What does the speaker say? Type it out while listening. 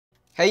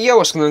Hey yo,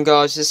 what's going on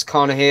guys, this is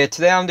Connor here.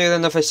 Today I'm doing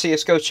another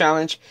CSGO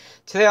challenge.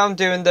 Today I'm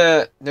doing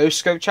the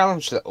Noscope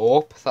challenge, the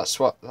AWP. That's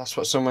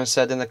what someone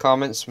said in the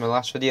comments in my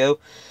last video.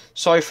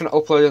 Sorry for not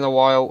uploading a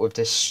while with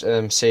this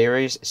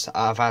series.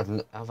 I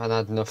haven't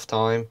had enough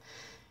time.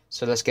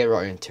 So let's get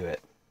right into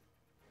it.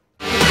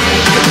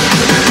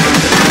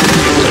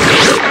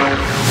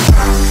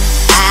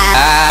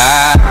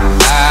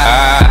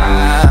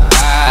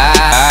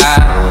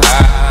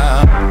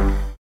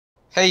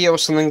 Hey yo,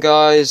 what's going on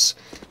guys?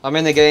 I'm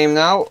in the game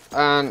now,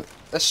 and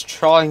let's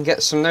try and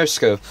get some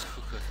no-scope.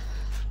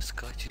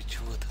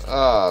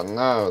 Oh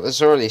no,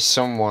 there's already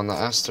someone that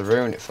has to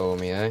ruin it for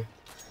me, eh?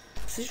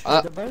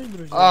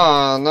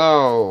 Oh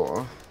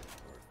no.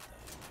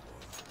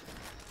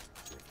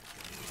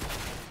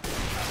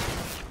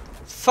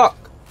 Fuck.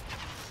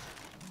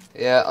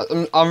 Yeah,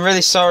 I'm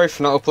really sorry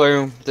for not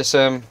uploading this,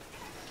 Oh,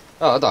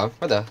 hold on,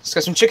 right there. Let's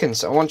get some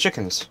chickens. I want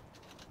chickens.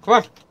 Come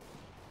on.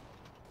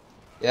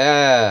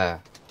 Yeah.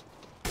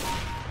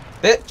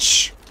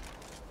 Bitch.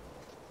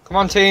 Come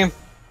on, team.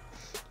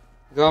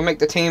 We gotta make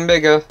the team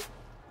bigger.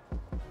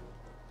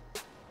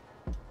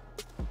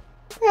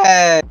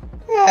 Hey!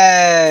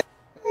 Hey!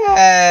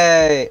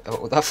 Hey!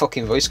 Oh, that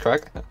fucking voice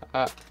crack.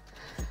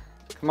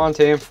 Come on,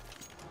 team.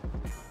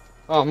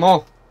 Oh,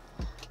 more.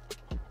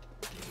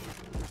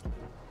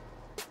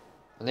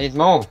 I need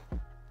more.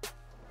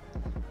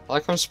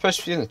 Like I'm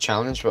supposed to be doing the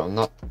challenge, but I'm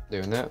not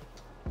doing it.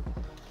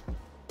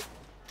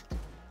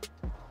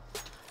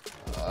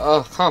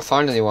 Oh, I can't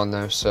find anyone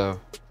though, so...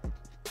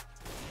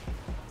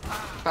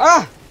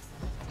 Ah!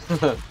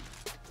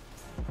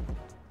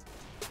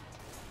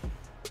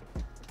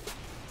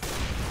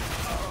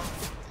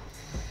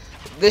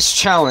 This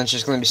challenge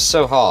is going to be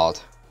so hard.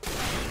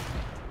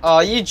 Oh,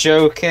 are you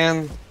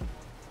joking?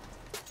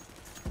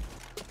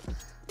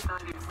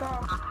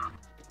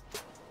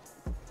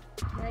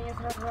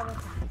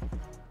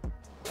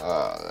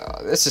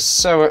 This is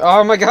so...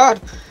 Oh my god!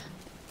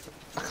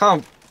 I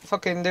can't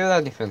fucking do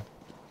anything.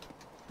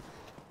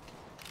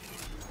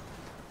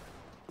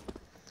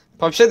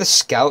 Probably say the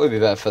scout would be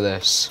better for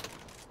this.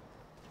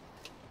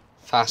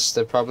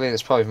 Faster, probably, and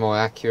it's probably more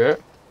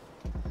accurate.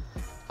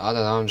 I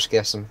don't know, I'm just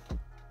guessing.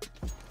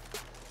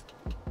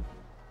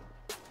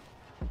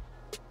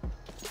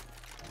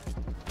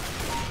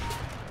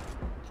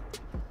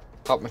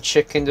 Got my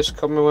chicken just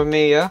coming with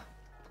me, yeah?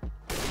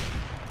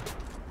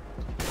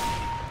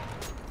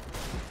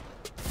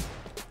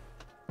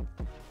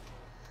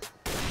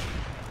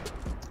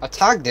 I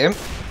tagged him.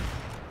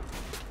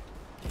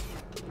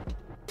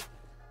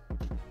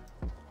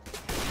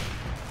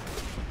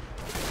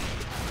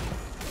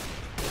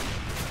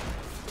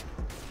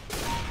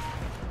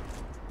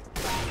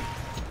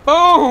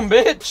 Boom,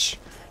 bitch!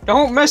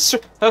 Don't mess.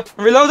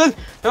 Reloading.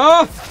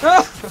 No,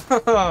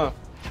 no.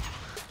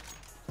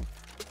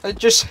 I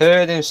just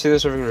heard him see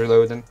this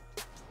reloading.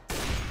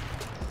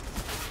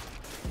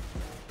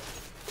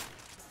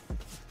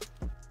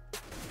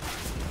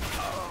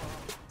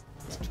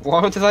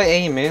 Why did I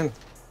aim in?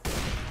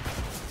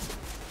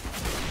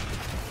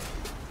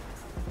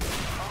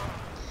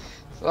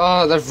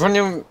 Oh, they're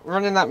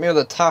running at me with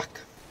attack.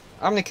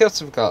 How many kills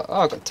have I got?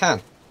 Oh, I got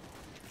 10.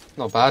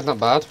 Not bad, not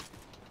bad.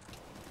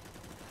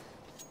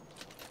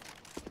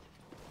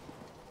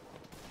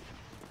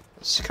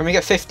 So can we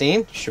get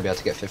 15? Should be able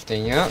to get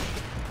 15, yeah.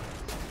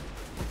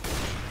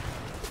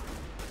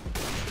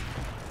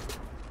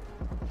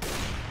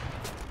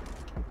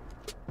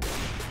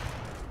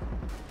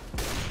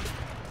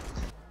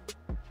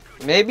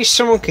 Maybe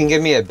someone can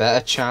give me a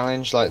better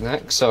challenge like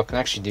next, so I can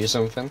actually do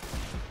something.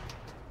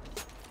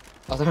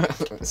 I don't know.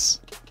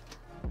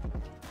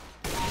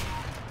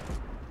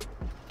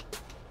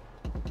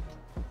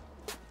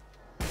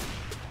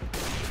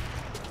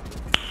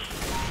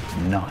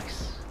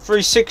 Nice.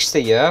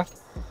 360, yeah?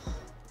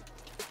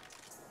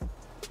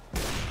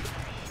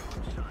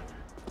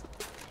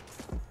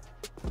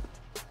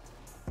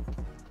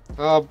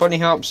 Oh, bunny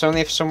hops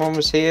only if someone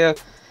was here.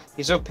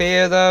 He's up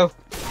here though.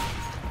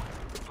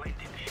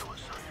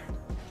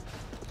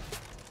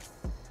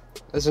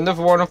 There's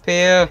another one up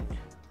here.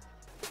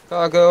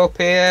 Gotta go up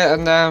here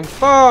and then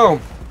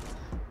boom!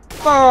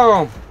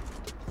 Boom!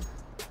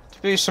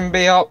 To do some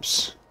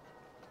B-hops.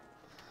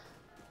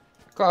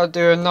 Gotta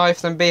do a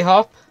knife then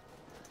B-hop.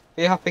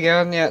 B-hop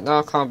again? Yeah, no,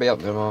 I can't be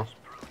up no more.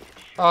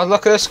 Oh,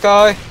 look at this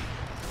guy.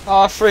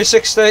 Oh,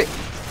 360.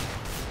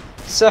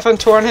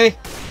 720.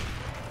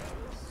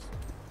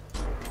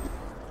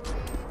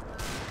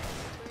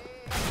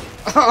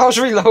 I was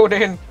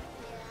reloading.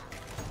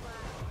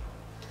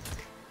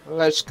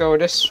 Let's go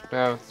this.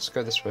 No, let's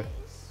go this way.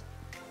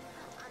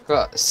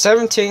 Got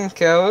 17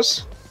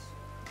 kills.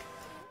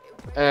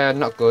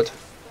 Not good.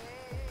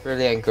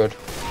 Really ain't good.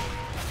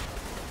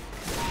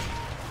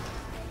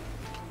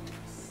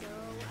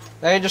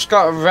 They just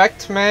got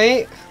wrecked,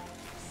 mate.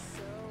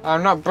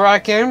 I'm not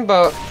bragging,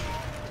 but...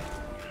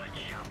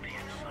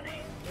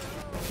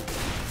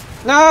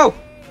 No!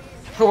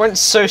 I went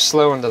so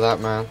slow under that,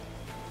 man.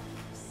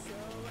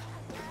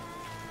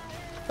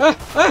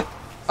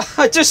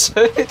 I just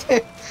heard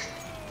it.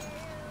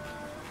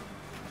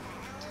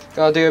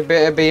 Gotta do a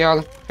bit of B on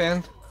the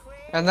pin.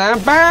 And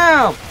then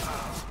BAM!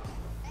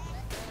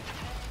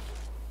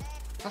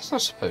 That's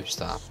not supposed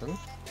to happen.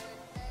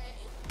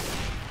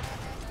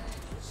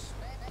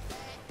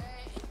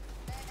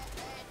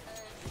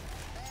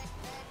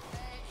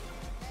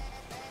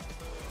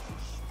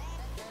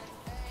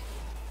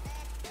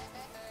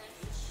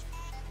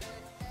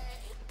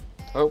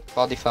 Oh,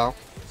 body foul.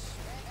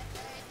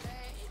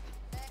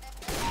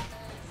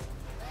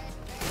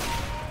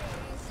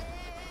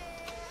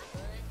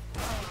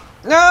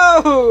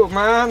 No,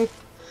 man!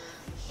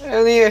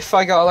 Only if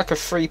I got like a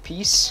free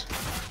piece.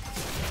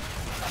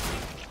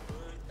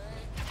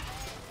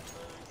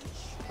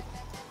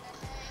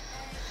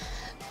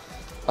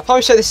 I'll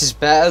probably say this is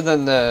better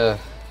than the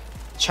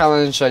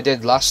challenge I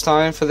did last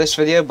time for this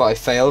video, but I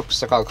failed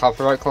because I got a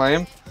copyright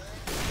claim.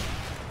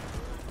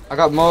 I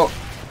got more...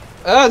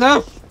 Oh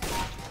no!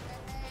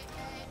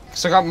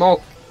 Because I got more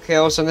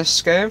kills in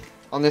this game,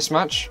 on this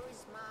match.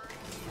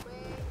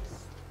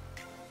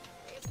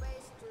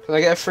 Can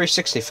I get a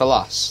 360 for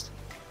last?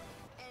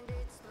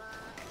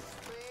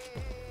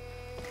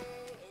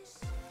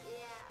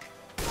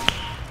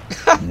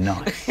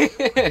 Nice.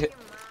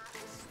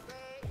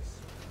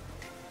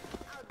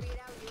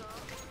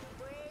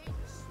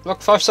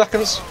 Look, 5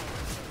 seconds.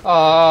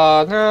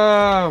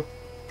 Oh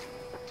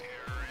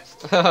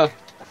no.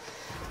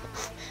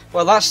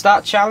 Well, that's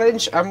that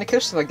challenge. How many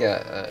kills did I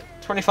get?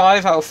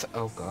 25 out of...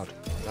 Oh god,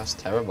 that's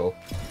terrible.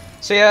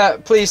 So yeah,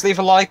 please leave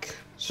a like,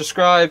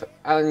 subscribe,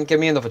 and give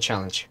me another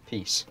challenge.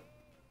 Peace.